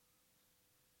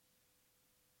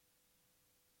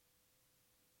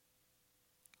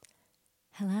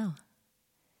Hello,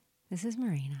 this is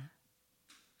Marina,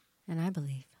 and I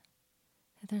believe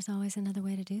that there's always another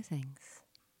way to do things.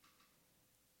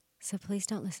 So please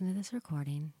don't listen to this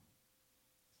recording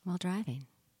while driving.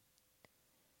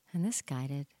 And this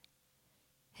guided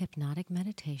hypnotic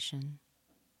meditation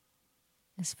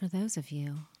is for those of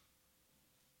you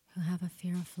who have a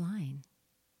fear of flying.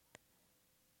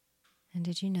 And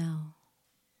did you know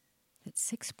that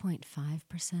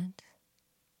 6.5%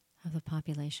 of the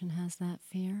population has that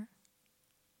fear?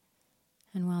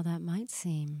 And while that might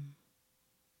seem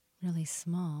really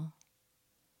small,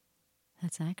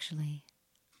 that's actually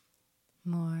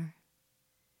more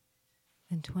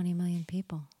than 20 million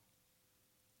people.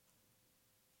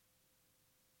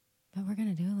 But we're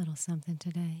going to do a little something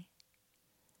today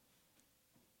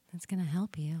that's going to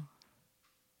help you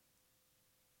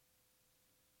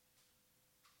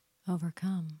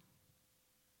overcome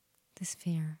this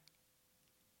fear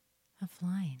of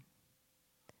flying.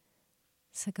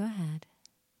 So go ahead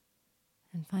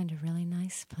and find a really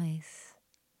nice place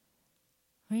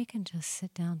where you can just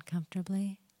sit down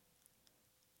comfortably,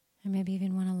 or maybe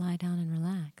even want to lie down and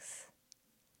relax.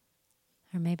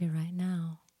 Or maybe right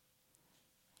now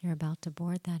you're about to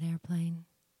board that airplane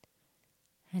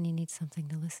and you need something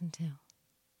to listen to.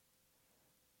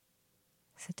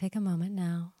 So take a moment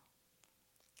now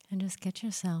and just get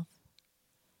yourself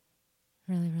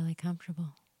really, really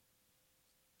comfortable.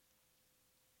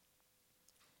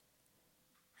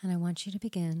 And I want you to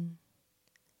begin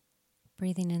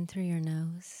breathing in through your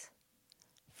nose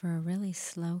for a really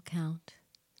slow count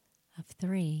of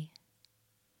 3,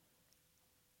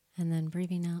 and then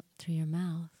breathing out through your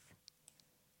mouth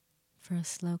for a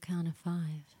slow count of 5.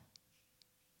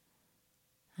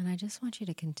 And I just want you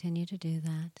to continue to do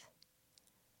that,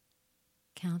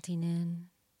 counting in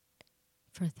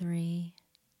for 3,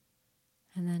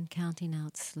 and then counting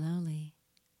out slowly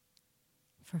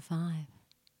for 5.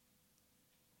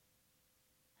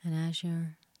 And as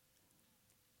you're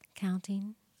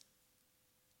counting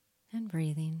and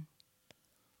breathing,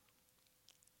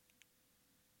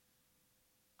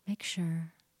 make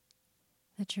sure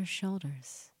that your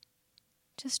shoulders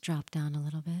just drop down a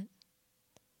little bit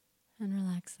and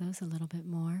relax those a little bit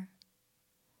more.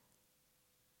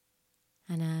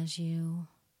 And as you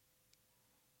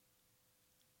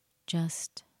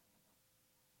just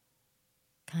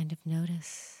kind of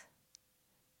notice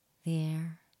the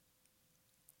air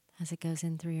as it goes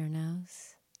in through your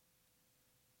nose,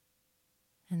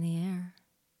 and the air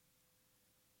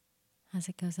as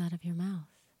it goes out of your mouth.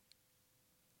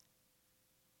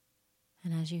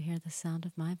 And as you hear the sound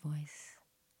of my voice,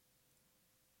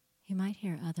 you might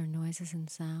hear other noises and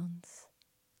sounds,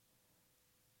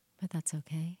 but that's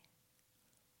okay.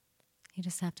 You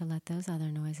just have to let those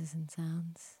other noises and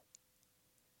sounds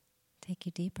take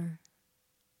you deeper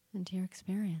into your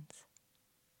experience.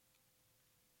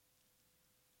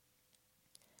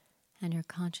 And your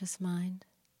conscious mind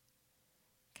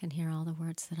can hear all the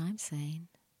words that I'm saying,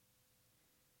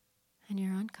 and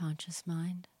your unconscious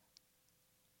mind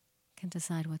can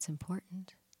decide what's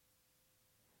important,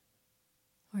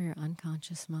 or your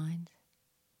unconscious mind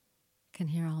can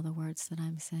hear all the words that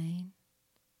I'm saying,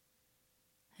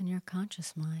 and your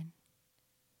conscious mind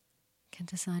can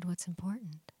decide what's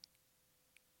important.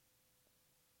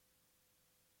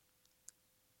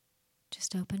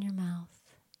 Just open your mouth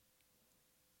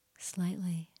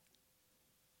slightly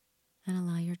and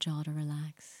allow your jaw to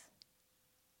relax.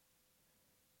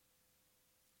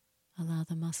 Allow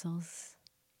the muscles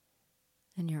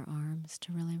in your arms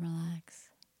to really relax.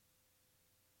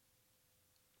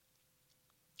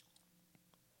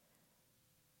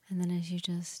 And then as you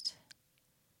just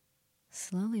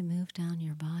slowly move down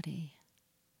your body,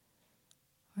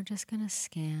 we're just going to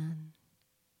scan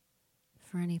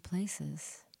for any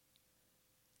places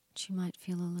that you might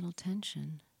feel a little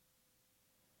tension.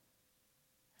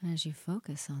 And as you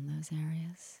focus on those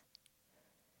areas,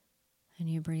 and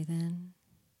you breathe in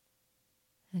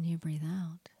and you breathe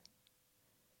out,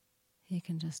 you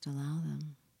can just allow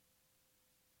them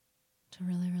to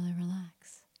really, really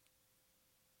relax.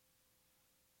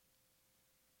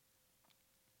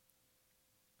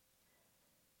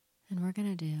 And we're going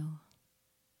to do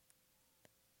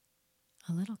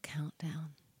a little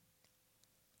countdown.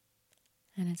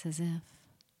 And it's as if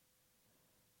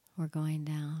we're going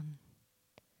down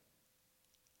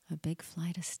a big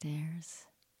flight of stairs.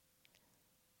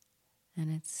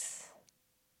 And it's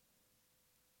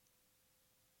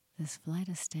this flight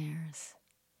of stairs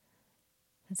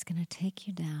that's going to take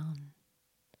you down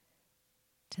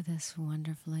to this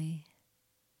wonderfully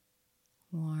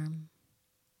warm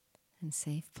and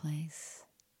safe place.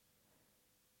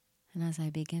 And as I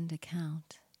begin to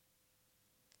count,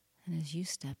 And as you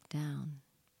step down,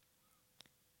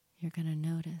 you're going to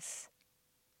notice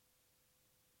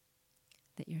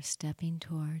that you're stepping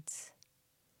towards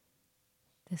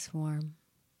this warm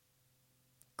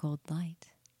gold light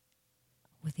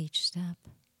with each step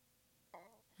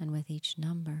and with each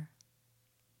number.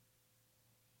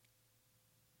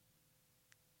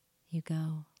 You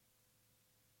go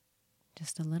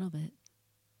just a little bit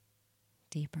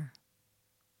deeper.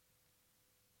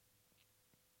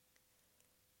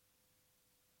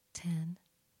 10,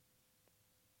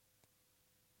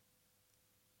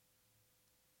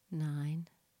 9,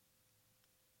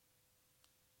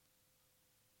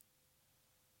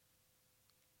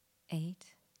 8,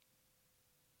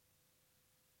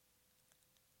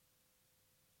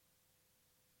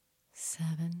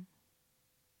 7,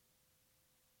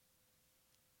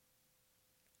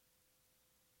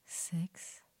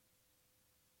 6,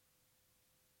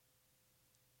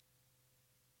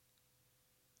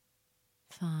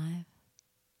 5,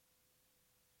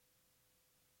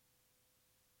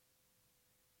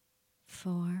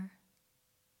 4,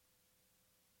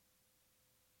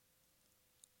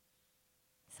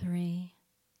 3,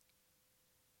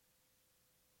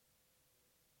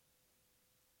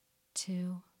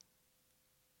 2,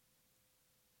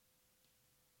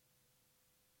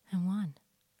 and 1.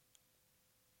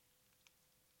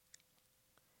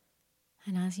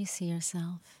 And as you see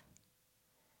yourself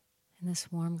in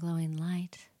this warm glowing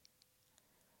light,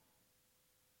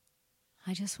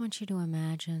 I just want you to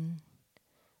imagine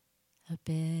a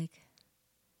big,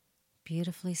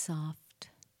 beautifully soft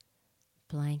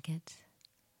blanket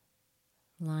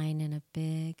lying in a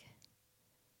big,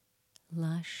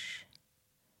 lush,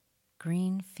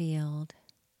 green field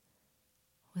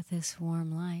with this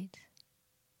warm light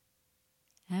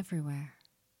everywhere.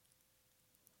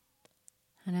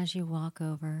 And as you walk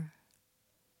over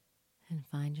and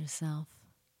find yourself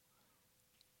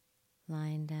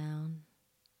lying down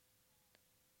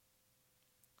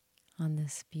on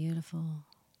this beautiful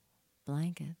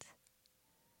blanket,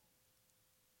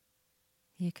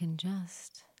 you can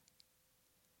just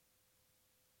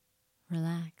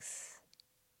relax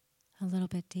a little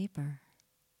bit deeper.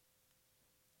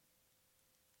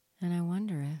 And I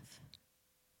wonder if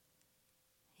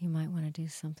you might want to do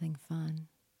something fun.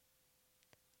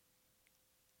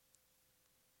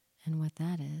 And what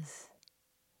that is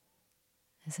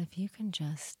if you can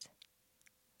just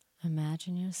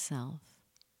imagine yourself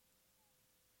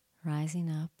rising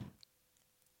up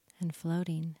and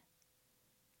floating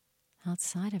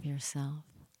outside of yourself,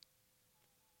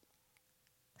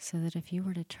 so that if you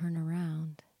were to turn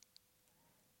around,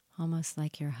 almost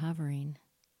like you're hovering,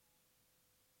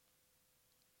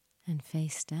 and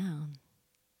face down,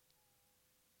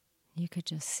 you could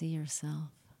just see yourself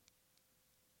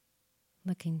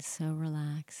looking so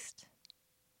relaxed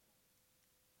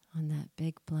on that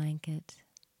big blanket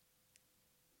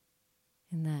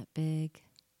in that big,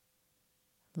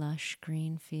 lush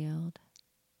green field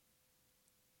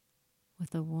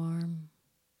with a warm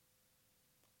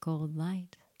gold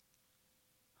light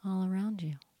all around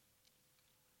you.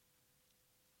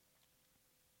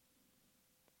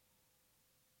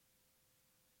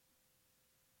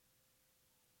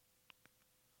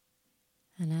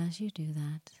 And as you do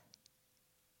that,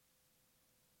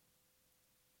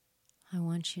 I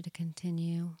want you to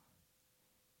continue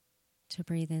to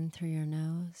breathe in through your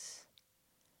nose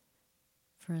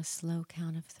for a slow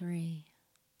count of 3,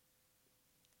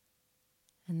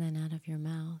 and then out of your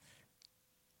mouth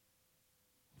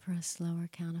for a slower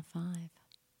count of 5.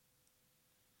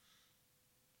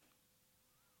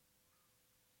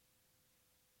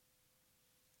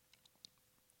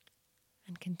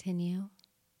 And continue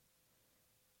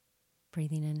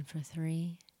breathing in for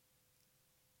 3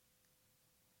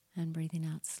 and breathing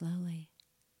out slowly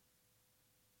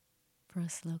for a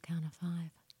slow count of 5.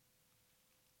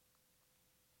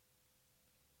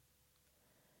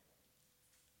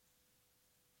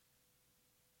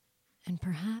 And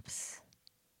perhaps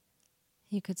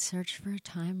you could search for a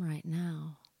time right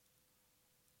now,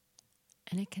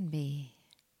 and it can be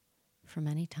from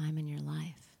any time in your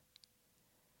life.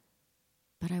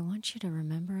 But I want you to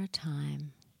remember a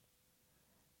time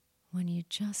when you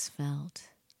just felt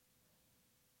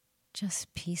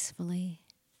just peacefully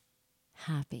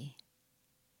happy.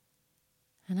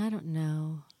 And I don't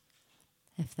know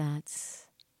if that's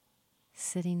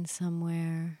sitting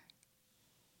somewhere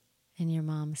in your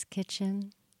mom's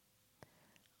kitchen,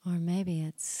 or maybe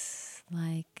it's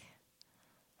like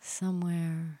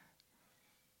somewhere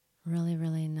really,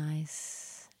 really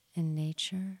nice in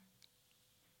nature,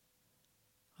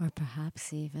 or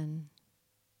perhaps even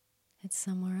it's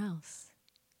somewhere else.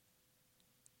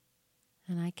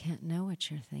 And I can't know what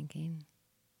you're thinking,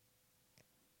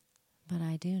 but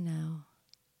I do know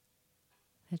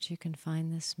that you can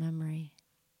find this memory.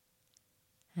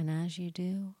 And as you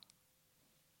do,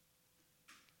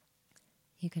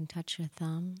 you can touch your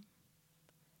thumb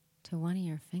to one of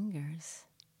your fingers,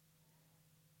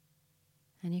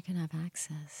 and you can have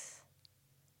access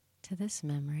to this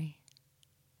memory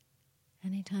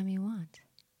anytime you want.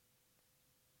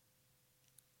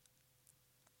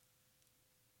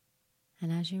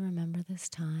 And as you remember this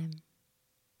time,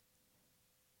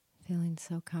 feeling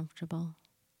so comfortable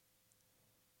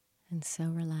and so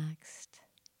relaxed,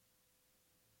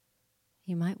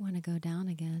 you might want to go down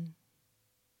again,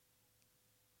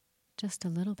 just a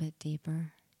little bit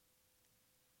deeper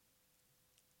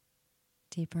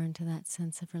into that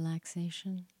sense of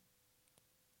relaxation.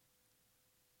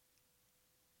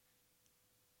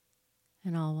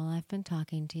 And all while I've been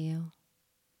talking to you,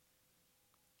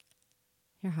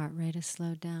 your heart rate has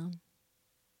slowed down.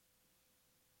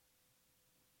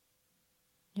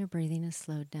 Your breathing has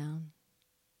slowed down.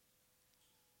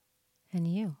 And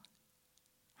you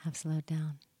have slowed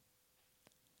down.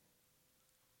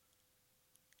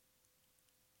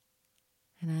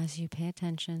 And as you pay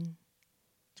attention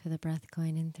to the breath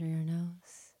going in through your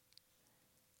nose,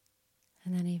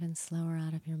 and then even slower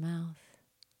out of your mouth,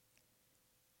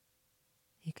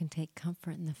 you can take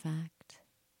comfort in the fact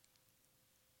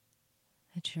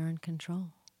that you're in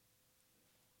control.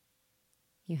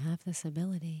 You have this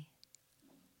ability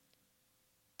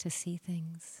to see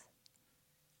things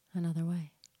another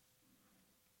way.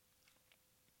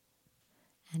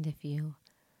 And if you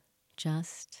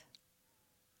just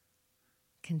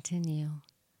continue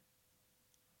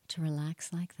to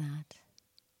relax like that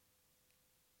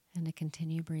and to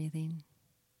continue breathing,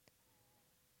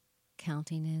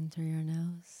 counting in through your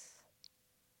nose,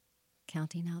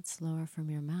 counting out slower from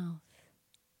your mouth,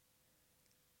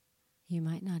 you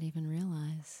might not even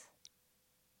realize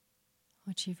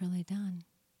what you've really done.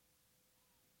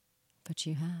 But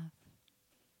you have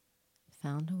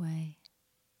found a way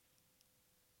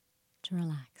to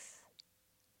relax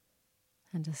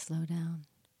and to slow down.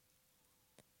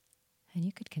 And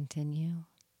you could continue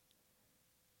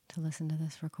to listen to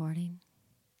this recording,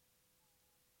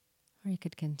 or you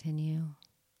could continue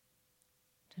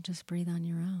to just breathe on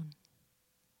your own.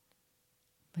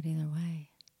 But either way,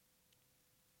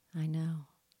 I know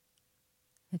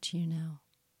that you know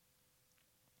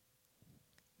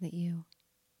that you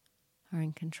are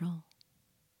in control.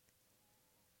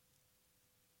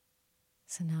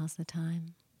 So now's the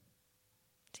time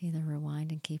to either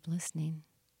rewind and keep listening,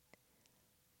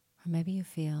 or maybe you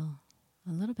feel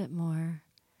a little bit more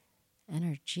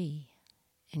energy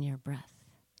in your breath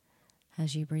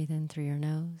as you breathe in through your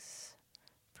nose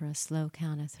for a slow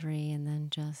count of 3, and then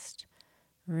just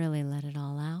really let it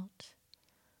all out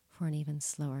for an even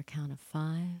slower count of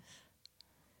 5.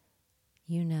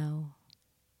 You know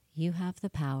you have the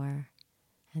power,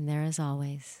 and there is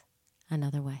always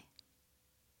another way.